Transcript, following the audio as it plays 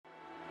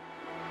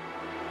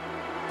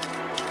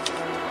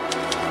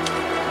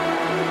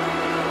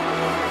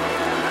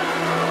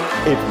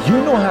If you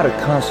know how to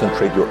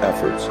concentrate your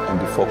efforts and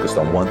be focused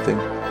on one thing,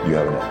 you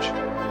have an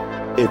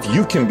edge. If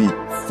you can be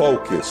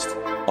focused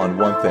on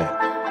one thing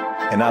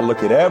and not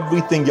look at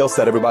everything else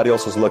that everybody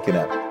else is looking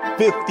at,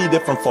 50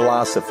 different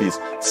philosophies,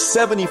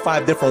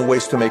 75 different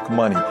ways to make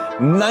money,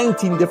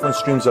 19 different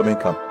streams of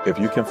income. If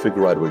you can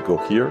figure out a way to go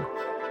here,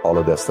 all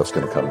of that stuff's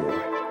going to come your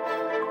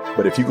way.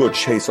 But if you go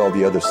chase all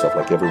the other stuff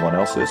like everyone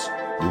else is,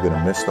 you're going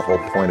to miss the whole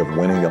point of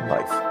winning in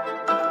life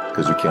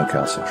because you can't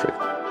concentrate.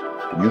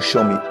 You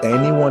show me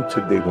anyone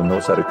today who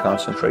knows how to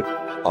concentrate,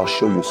 I'll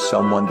show you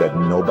someone that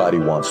nobody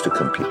wants to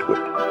compete with.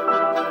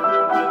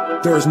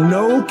 There is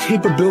no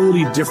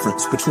capability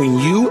difference between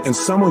you and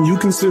someone you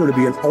consider to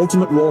be an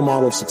ultimate role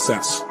model of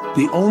success.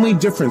 The only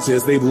difference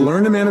is they've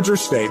learned to manage their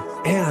state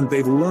and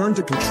they've learned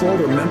to control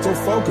their mental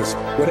focus.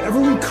 Whatever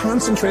we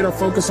concentrate our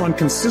focus on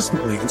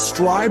consistently and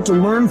strive to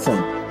learn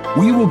from,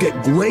 we will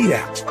get great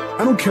at.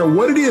 I don't care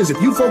what it is. If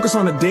you focus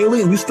on it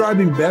daily and you strive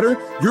to be better,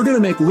 you're going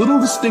to make little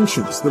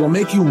distinctions that'll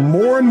make you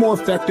more and more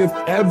effective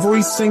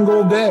every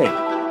single day.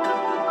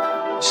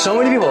 So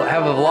many people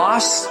have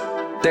lost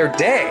their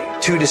day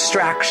to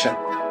distraction.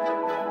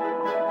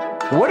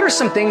 What are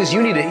some things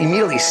you need to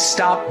immediately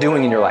stop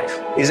doing in your life?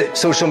 Is it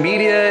social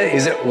media?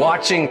 Is it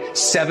watching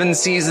 7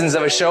 seasons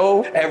of a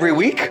show every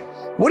week?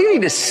 What do you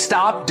need to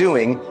stop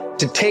doing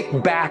to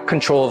take back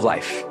control of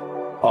life?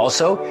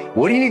 Also,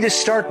 what do you need to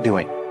start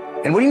doing?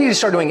 And what do you need to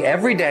start doing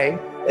every day,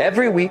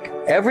 every week,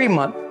 every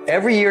month,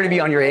 every year to be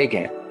on your A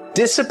game?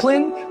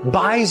 Discipline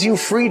buys you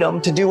freedom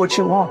to do what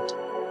you want.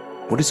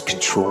 What is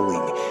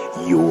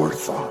controlling your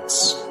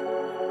thoughts?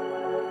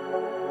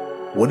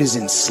 What is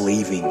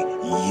enslaving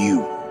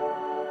you?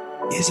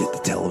 Is it the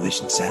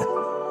television set?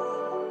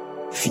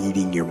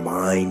 Feeding your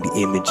mind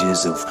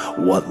images of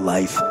what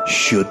life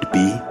should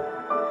be?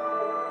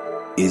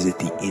 Is it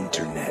the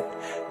internet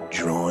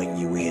drawing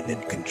you in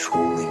and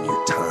controlling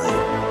your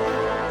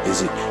time?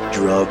 Is it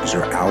drugs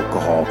or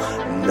alcohol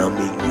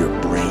numbing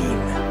your brain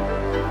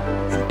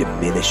and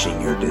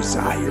diminishing your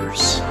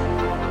desires?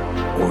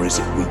 Or is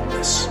it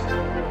weakness?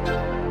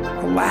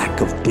 A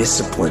lack of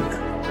discipline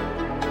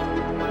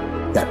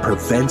that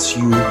prevents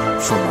you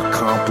from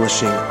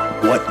accomplishing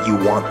what you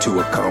want to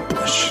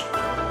accomplish.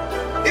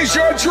 It's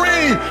your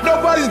dream.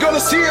 Nobody's going to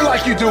see it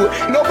like you do it.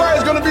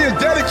 Nobody's going to be as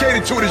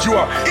dedicated to it as you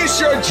are. It's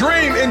your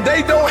dream, and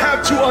they don't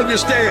have to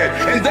understand,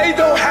 and they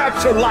don't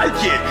have to like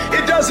it.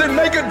 It doesn't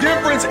make a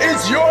difference.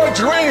 It's your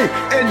dream,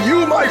 and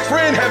you, my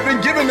friend, have been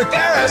given the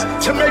task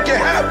to make it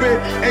happen,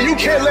 and you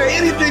can't let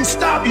anything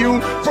stop you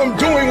from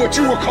doing what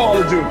you were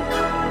called to do.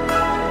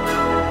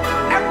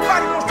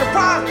 Everybody wants to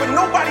prize, but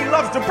nobody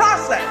loves the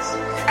process.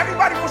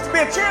 Everybody wants to be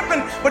a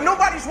champion, but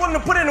nobody's willing to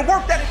put in the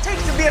work that it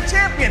takes to be a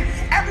champion.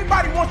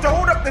 Everybody wants to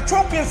hold up the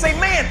trophy and say,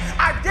 man,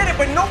 I did it,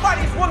 but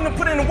nobody's willing to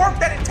put in the work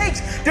that it takes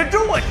to do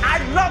it.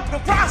 I love the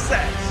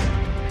process.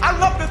 I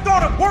love the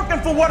thought of working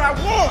for what I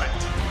want.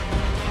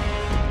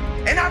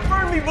 And I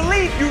firmly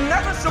believe you're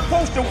never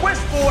supposed to wish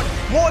for it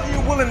more than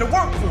you're willing to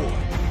work for it.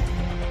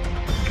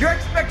 Your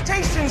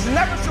expectations are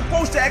never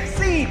supposed to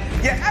exceed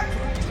your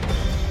effort.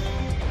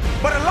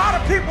 But a lot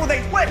of people,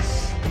 they wish,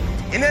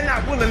 and they're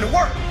not willing to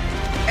work.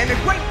 And the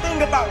great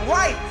thing about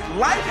life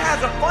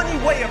has a funny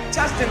way of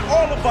testing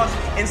all of us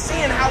and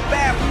seeing how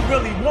bad we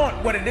really want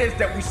what it is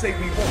that we say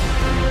we want.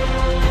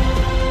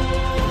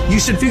 You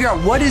should figure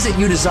out what is it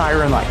you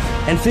desire in life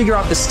and figure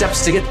out the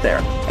steps to get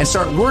there and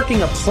start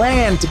working a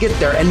plan to get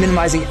there and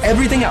minimizing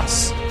everything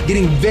else.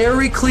 Getting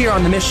very clear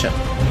on the mission,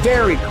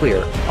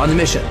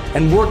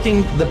 and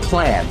working the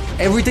plan.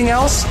 Everything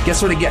else,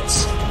 guess what it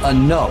gets? A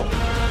no.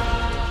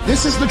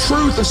 This is the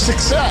truth of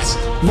success.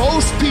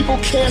 Most people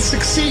can't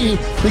succeed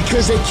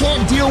because they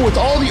can't deal with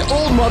all the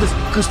old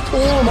motherfuckers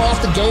pulling them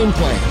off the game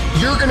plan.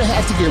 You're going to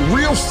have to get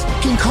real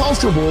fucking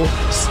comfortable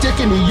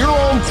sticking to your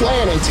own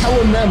plan and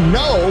telling them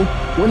no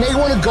when they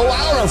want to go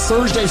out on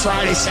Thursday,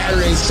 Friday,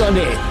 Saturday,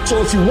 Sunday.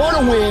 So if you want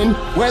to win,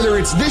 whether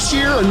it's this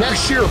year or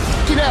next year or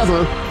fucking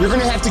ever, you're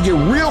going to have to get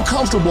real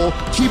comfortable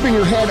keeping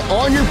your head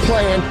on your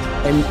plan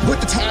and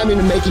put the time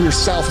into making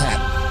yourself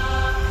happy.